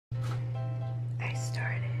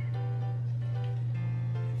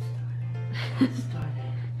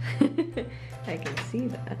I can see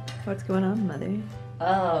that. What's going on, Mother?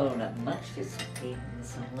 Oh, not much. Just painting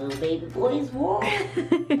some little baby boy's wall.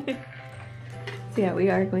 So yeah, we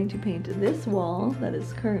are going to paint this wall that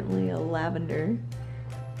is currently a lavender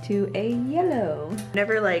to a yellow.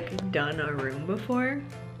 Never like done a room before.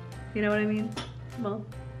 You know what I mean? Well,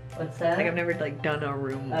 What's that? like I've never like done a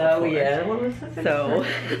room before. Oh yeah. What was this? So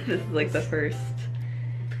this is like the first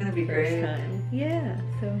gonna be great. time. Yeah,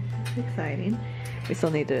 so it's exciting. We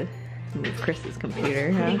still need to move Chris's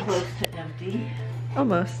computer. Pretty Huh? close to empty.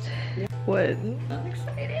 Almost. What? I'm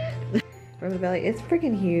excited. Rubber Valley, it's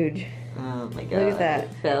freaking huge. Oh my god. Look at that. I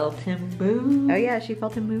felt him move. Oh yeah, she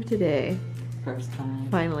felt him move today. First time.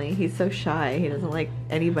 Finally, he's so shy. He doesn't like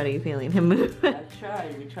anybody feeling him move. I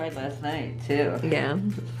tried. We tried last night too. Yeah.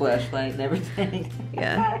 With flashlight and everything.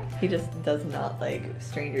 Yeah. He just does not like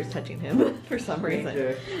strangers touching him for some reason.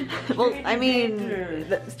 Stranger. Well, I mean,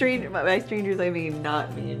 Stranger. by strangers I mean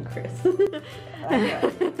not me and Chris.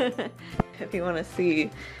 If you want to see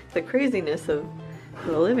the craziness of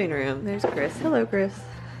the living room, there's Chris. Hello, Chris.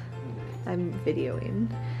 I'm videoing.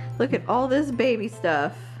 Look at all this baby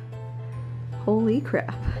stuff. Holy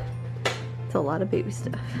crap. It's a lot of baby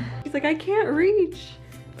stuff. He's like, I can't reach.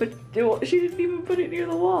 But she didn't even put it near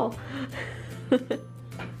the wall.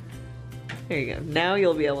 There you go. Now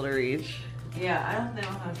you'll be able to reach. Yeah, I don't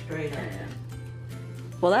know how straight I am.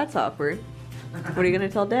 Well, that's awkward. What are you gonna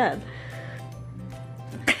tell Dad?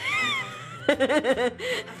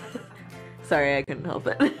 Sorry, I couldn't help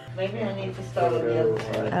it. Maybe I need to start on the other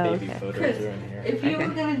side. Oh, Baby okay. photos Chris, are in here. if you Okay.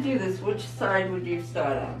 were gonna do this, which side would you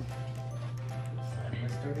start on?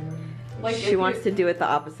 Like She wants to do it the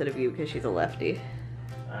opposite of you because she's a lefty,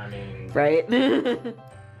 I mean, right? I don't know.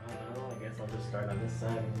 I guess I'll just start on this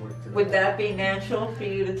side and work to the Would that be natural for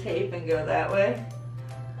you to tape and go that way?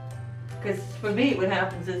 Because for me, what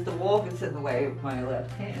happens is the wall gets in the way of my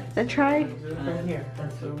left hand. Then try. Right here.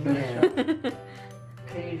 That's what we Yeah.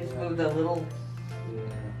 Can you just move the little,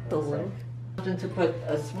 The little. something to put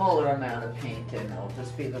a smaller amount of paint in? It'll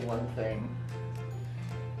just be the one thing.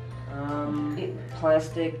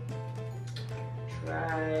 Plastic.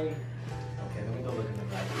 Try. Okay, let me go look in the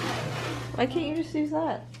back. Why can't you just use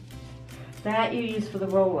that? That you use for the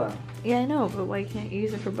roller. Yeah, I know, but why can't you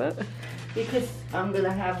use it for both? Because I'm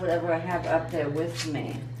gonna have whatever I have up there with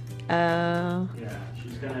me. Yeah,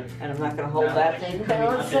 she's gonna. And I'm not gonna hold that thing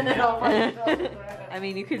balancing it on myself. I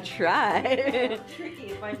mean, you could try. Tricky,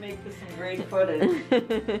 it might make for some great footage.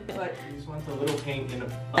 But She just wants a little paint in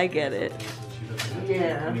a. I get it. So she doesn't have to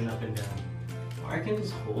Yeah. keep coming up and down. Or I can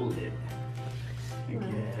just hold it. I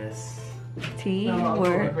guess.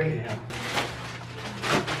 Teamwork. Yeah.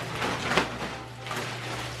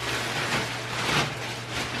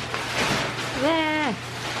 Yeah.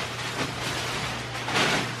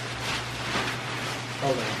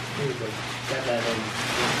 Hold on. Here we go. Got that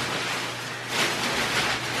in.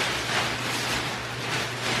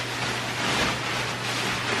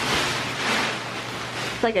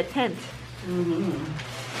 It's like a tent. mm-hmm.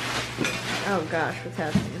 Oh gosh, what's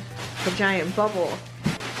happening? A giant bubble.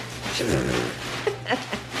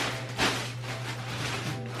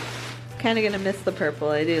 Kind of gonna miss the purple.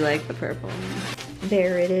 I do like the purple.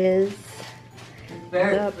 There it is.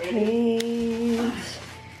 Very The pretty. paint.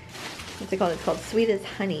 What's it called? It's called Sweet as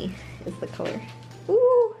Honey is the color.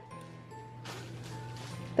 Ooh.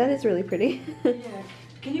 That is really pretty. Yeah.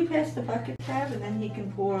 Can you pass the bucket, Trav, and then he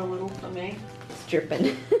can pour a little for me? It's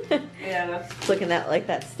dripping. Yeah, that's. It's looking at like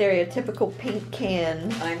that stereotypical paint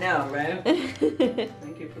can. I know, right?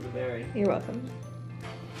 Thank you for the berry. You're welcome.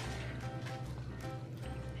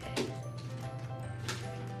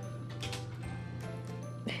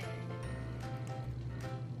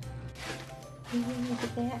 Ooh, look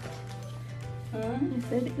at that. Hmm? I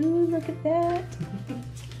said, ooh, look at that.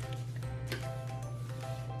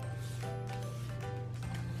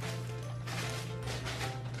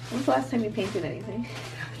 When's the last time you painted anything?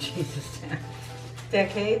 Jesus.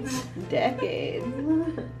 Decades? Decades.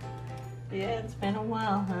 Yeah, it's been a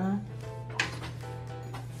while, huh?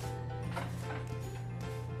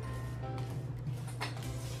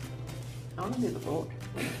 I want to do the roller.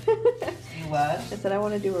 What? I said I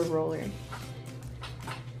want to do a roller.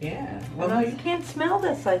 Yeah. Well, no, you can't smell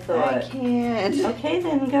this, I thought. I can't. Okay,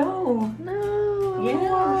 then go. No, I Yes. wanna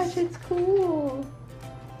watch. It's cool.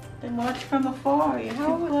 Then watch from afar. You're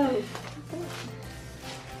How- too close.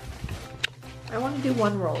 I want to do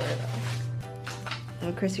one roller though.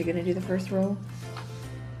 Oh, Chris, you're gonna do the first roll?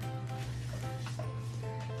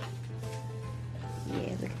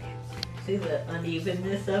 Yeah, look at that. See the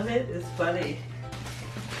unevenness of it? It's funny.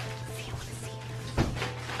 See, I want to see.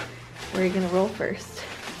 Where are you gonna roll first?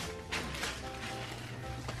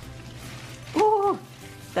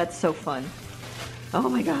 That's so fun. Oh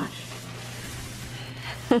my gosh.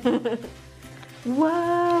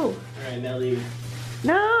 Whoa! Alright, now leave.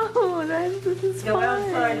 No, this is Go fun.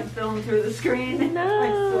 outside and film through the screen. No. I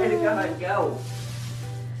swear to God, go.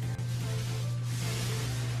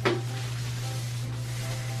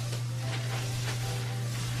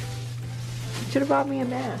 You should have brought me a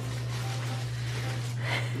mask.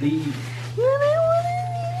 Leave. No,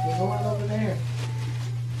 I We're going over there.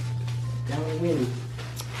 Downwind.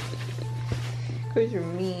 Because you're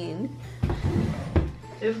mean.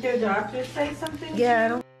 Did your doctor say something? Yeah, I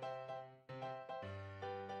don't.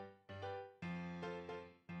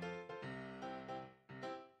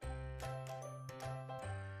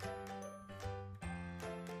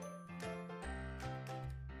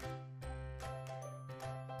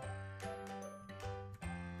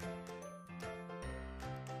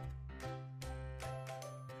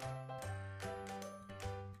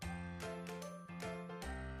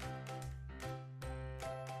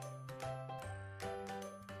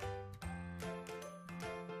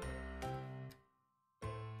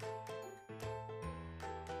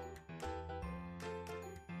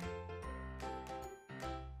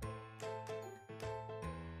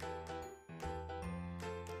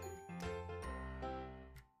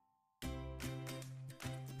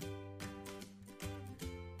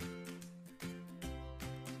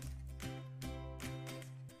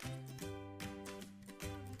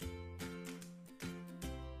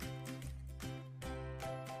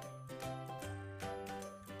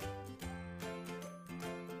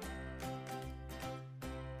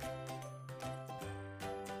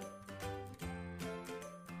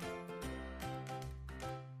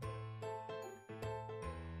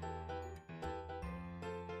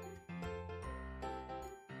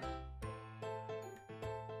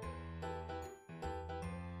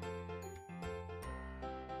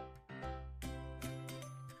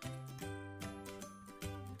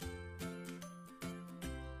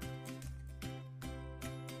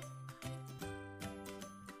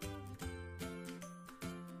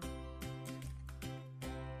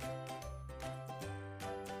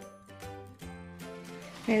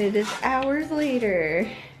 And it is hours later.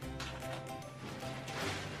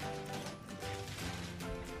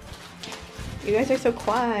 You guys are so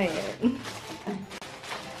quiet.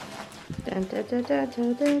 Dun, dun, dun, dun,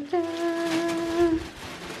 dun, dun, dun.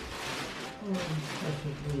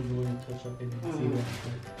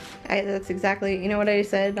 That's exactly, you know what I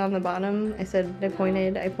said on the bottom? I said, I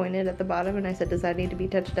pointed at the bottom and I said, does that need to be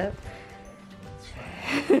touched up?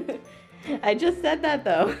 I just said that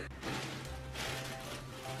though.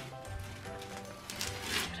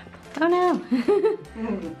 Oh no.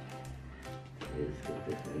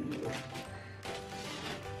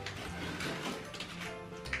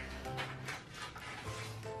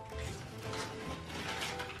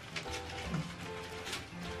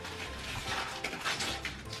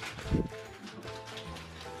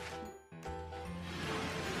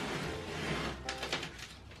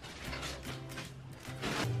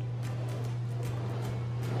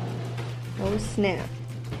 Oh snap.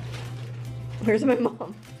 Where's my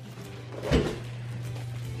mom?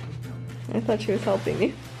 I thought she was helping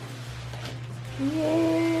me.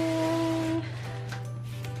 Yeah.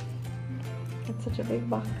 That's such a big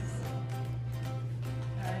box.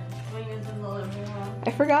 Swing is in the living room.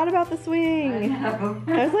 I forgot about the swing. I know.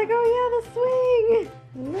 I was like, oh yeah, the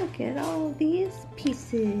swing. Look at all these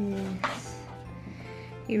pieces.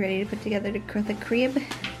 You ready to put together the crib?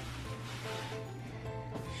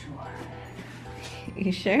 Sure.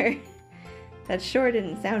 You sure? That sure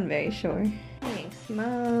didn't sound very sure. Thanks,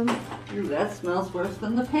 Mom. Ooh, that smells worse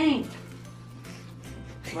than the paint.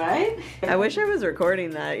 Right? I wish I was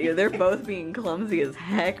recording that. They're both being clumsy as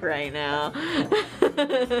heck right now.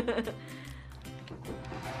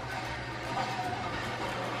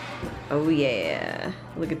 Oh yeah.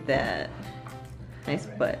 Look at that. Nice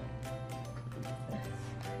butt.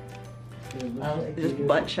 Just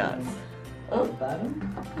butt shots. Oh, Bottom?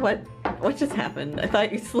 What just happened? I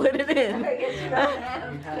thought you slid it in.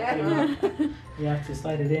 You have to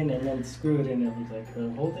slide it in and then screw it in. It looks like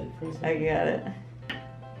hold it for a second. I got it.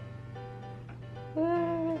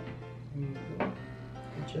 There you go.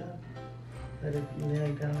 Good job. Let it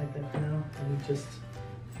lay down like that for now. Let me just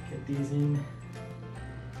get these in.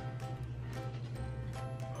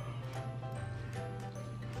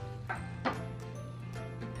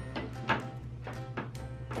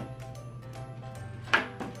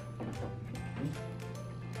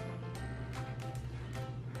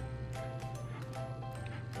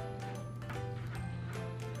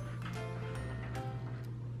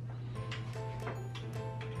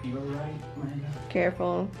 You all right, Miranda?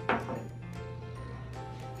 Careful.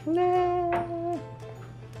 No.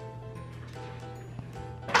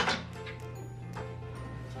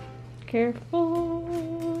 Careful.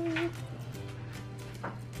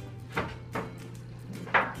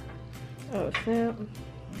 Oh snap.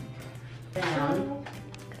 Down.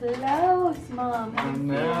 Close, Mom. I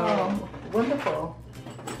know. Wonderful.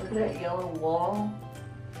 Look at that yellow wall.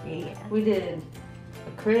 Yeah. We did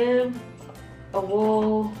a crib, a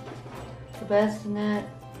wall, the bassinet,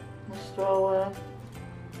 the stroller,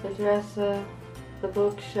 the dresser, the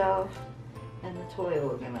bookshelf, and the toy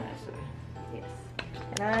organizer. Yes.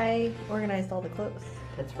 And I organized all the clothes.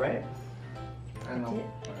 That's right. I know. did.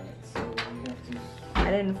 Alright, so we have to. I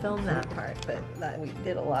didn't film that part, but that we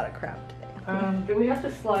did a lot of crap today. Do we have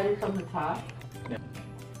to slide it from the top?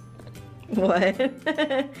 What?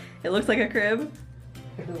 It looks like a crib.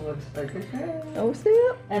 It looks like a crib. Oh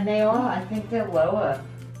snap. And they all, I think they're lower.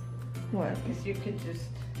 What? Because you could just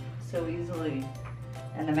so easily,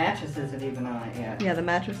 and the mattress isn't even on it yet. Yeah, the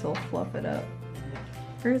mattress will fluff it up.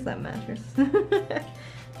 Where is that mattress?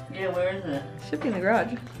 Yeah, where is it? Should be in the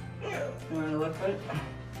garage. You want to look for it?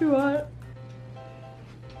 You want?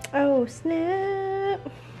 Oh snap!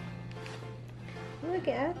 Look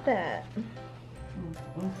at that.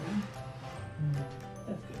 That's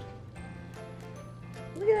good.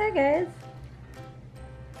 Look at that, guys.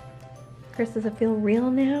 Chris, does it feel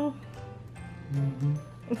real now? Mm-hmm.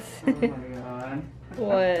 Oh my god.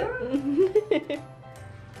 What?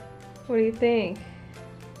 What do you think?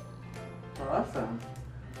 Awesome.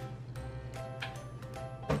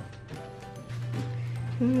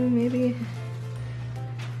 Maybe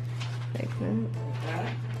like that.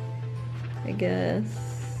 I guess.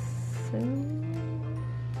 So.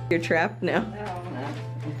 You're trapped now.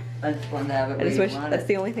 I just wanted to have it I where just you wish want that's it.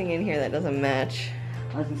 the only thing in here that doesn't match.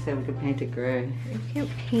 I was gonna say we could paint it gray. You can't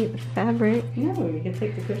paint fabric. Yeah, we could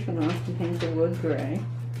take the cushion off and paint the wood gray.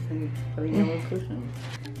 And put a yellow cushion.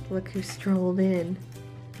 Look who strolled in.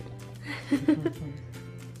 What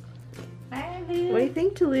do you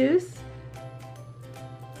think, Toulouse?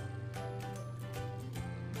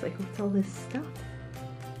 It's like, what's all this stuff?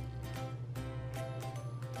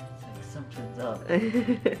 Something's up.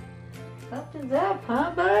 Something's up,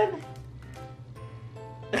 huh, bud?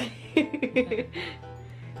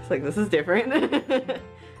 It's like, this is different.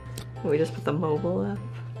 We just put the mobile up.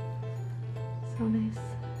 So nice.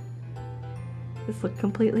 This looked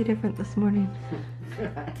completely different this morning.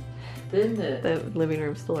 Didn't it? The living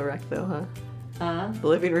room's still a wreck though, huh? Huh? The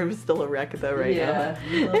living room's still a wreck though right Yeah.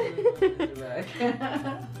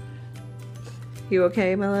 now. You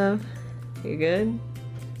okay, my love? You good?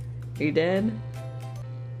 You dead?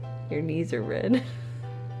 Your knees are red.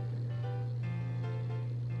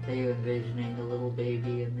 Are you envisioning a little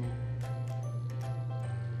baby in there?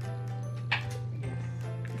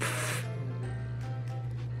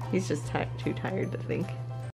 He's just too tired to think.